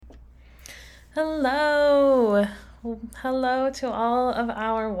Hello. Hello to all of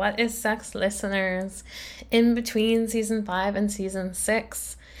our What is Sex listeners in between season 5 and season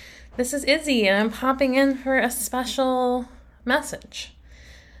 6. This is Izzy, and I'm popping in for a special message.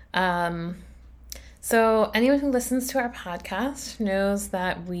 So, anyone who listens to our podcast knows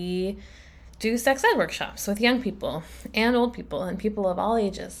that we do sex ed workshops with young people and old people and people of all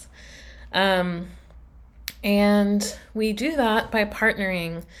ages. And we do that by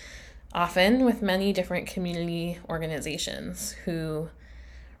partnering often with many different community organizations who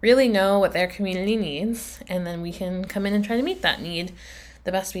really know what their community needs, and then we can come in and try to meet that need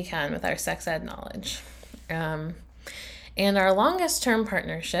the best we can with our sex ed knowledge. And our longest term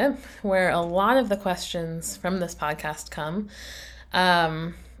partnership, where a lot of the questions from this podcast come,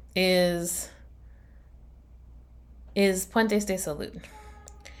 is Puentes de Salud.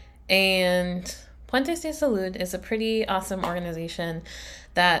 And Puentes de Salud is a pretty awesome organization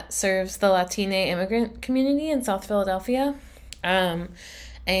that serves the Latina immigrant community in South Philadelphia.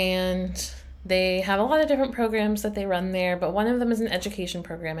 And they have a lot of different programs that they run there, but one of them is an education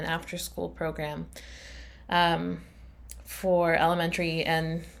program, an after-school program for elementary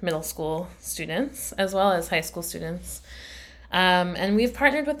and middle school students, as well as high school students. And we've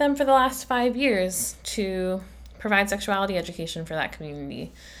partnered with them for the last 5 years to provide sexuality education for that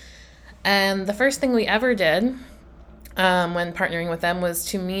community. And the first thing we ever did when partnering with them was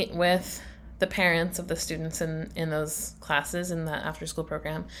to meet with the parents of the students in those classes in that after-school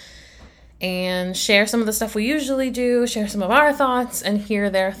program and share some of the stuff we usually do, share some of our thoughts, and hear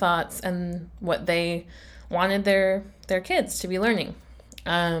their thoughts and what they wanted their kids to be learning.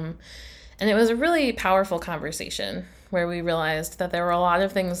 And it was a really powerful conversation where we realized that there were a lot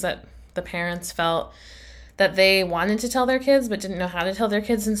of things that the parents felt that they wanted to tell their kids but didn't know how to tell their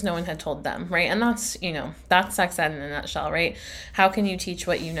kids since no one had told them, right? And that's sex ed in a nutshell, right? How can you teach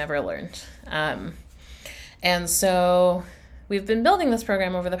what you never learned? And so we've been building this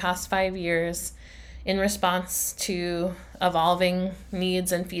program over the past 5 years in response to evolving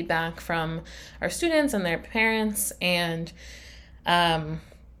needs and feedback from our students and their parents. And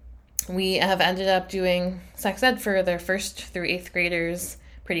we have ended up doing sex ed for their 1st through 8th graders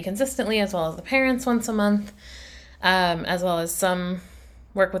pretty consistently, as well as the parents once a month, as well as some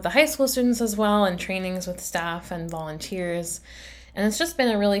work with the high school students as well, and trainings with staff and volunteers. And it's just been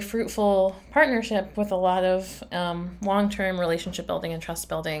a really fruitful partnership with a lot of long-term relationship building and trust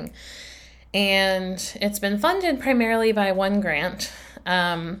building. And it's been funded primarily by one grant.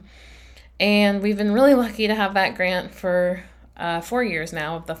 And we've been really lucky to have that grant for 4 years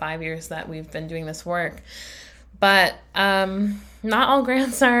now of the 5 years that we've been doing this work. But not all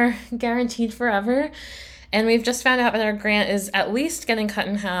grants are guaranteed forever. And we've just found out that our grant is at least getting cut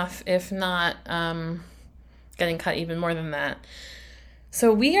in half, if not getting cut even more than that.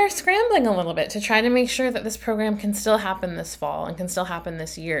 So we are scrambling a little bit to try to make sure that this program can still happen this fall and can still happen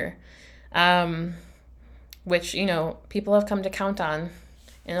this year, which, people have come to count on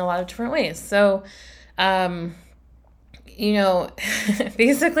in a lot of different ways. So,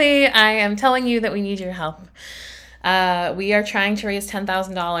 basically, I am telling you that we need your help. We are trying to raise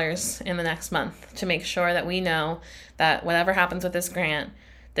 $10,000 in the next month to make sure that we know that whatever happens with this grant,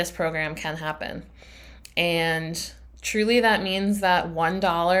 this program can happen. And truly that means that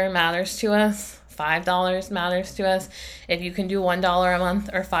 $1 matters to us, $5 matters to us. If you can do $1 a month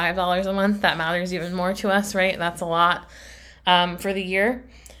or $5 a month, that matters even more to us, right? That's a lot for the year.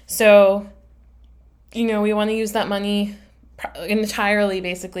 So, we want to use that money entirely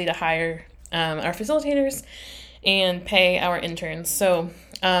basically to hire our facilitators and pay our interns. So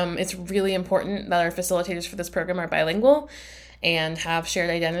it's really important that our facilitators for this program are bilingual and have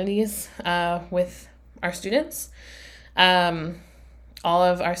shared identities with our students. All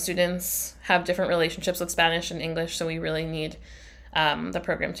of our students have different relationships with Spanish and English, so we really need the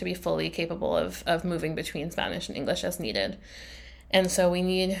program to be fully capable of moving between Spanish and English as needed. And so we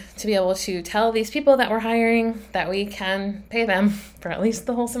need to be able to tell these people that we're hiring that we can pay them for at least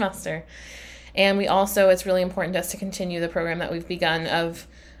the whole semester. And it's really important to us to continue the program that we've begun of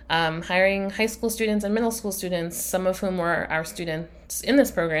hiring high school students and middle school students, some of whom were our students in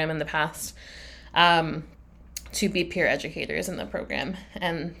this program in the past, to be peer educators in the program,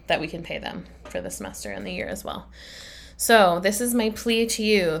 and that we can pay them for the semester and the year as well. So this is my plea to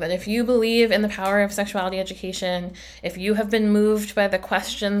you, that if you believe in the power of sexuality education, if you have been moved by the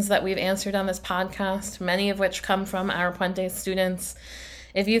questions that we've answered on this podcast, many of which come from our Puentes students,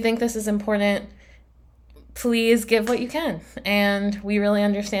 if you think this is important, please give what you can. And we really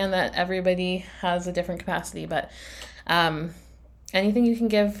understand that everybody has a different capacity, but anything you can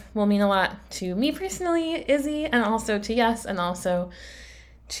give will mean a lot to me personally, Izzy, and also to Yes, and also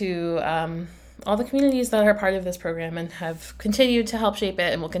to all the communities that are part of this program and have continued to help shape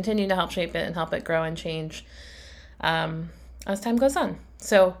it and will continue to help shape it and help it grow and change as time goes on.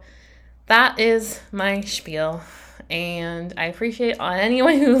 So that is my spiel, and I appreciate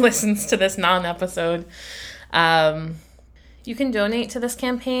anyone who listens to this non-episode. You can donate to this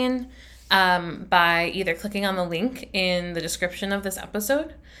campaign by either clicking on the link in the description of this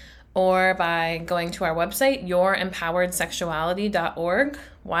episode or by going to our website, yourempoweredsexuality.org,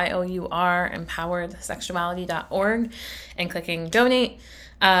 YOUR empoweredsexuality.org, and clicking donate.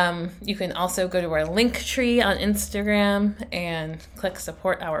 You can also go to our link tree on Instagram and click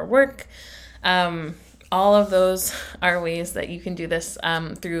support our work. All of those are ways that you can do this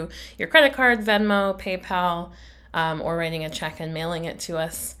through your credit card, Venmo, PayPal, or writing a check and mailing it to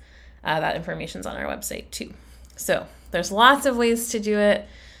us. That information's on our website too. So there's lots of ways to do it.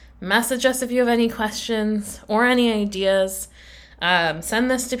 Message us if you have any questions or any ideas. Send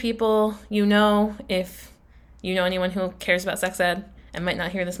this to people you know if you know anyone who cares about sex ed and might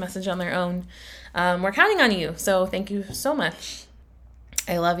not hear this message on their own. We're counting on you, so thank you so much.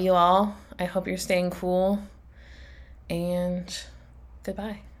 I love you all. I hope you're staying cool, and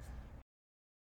goodbye.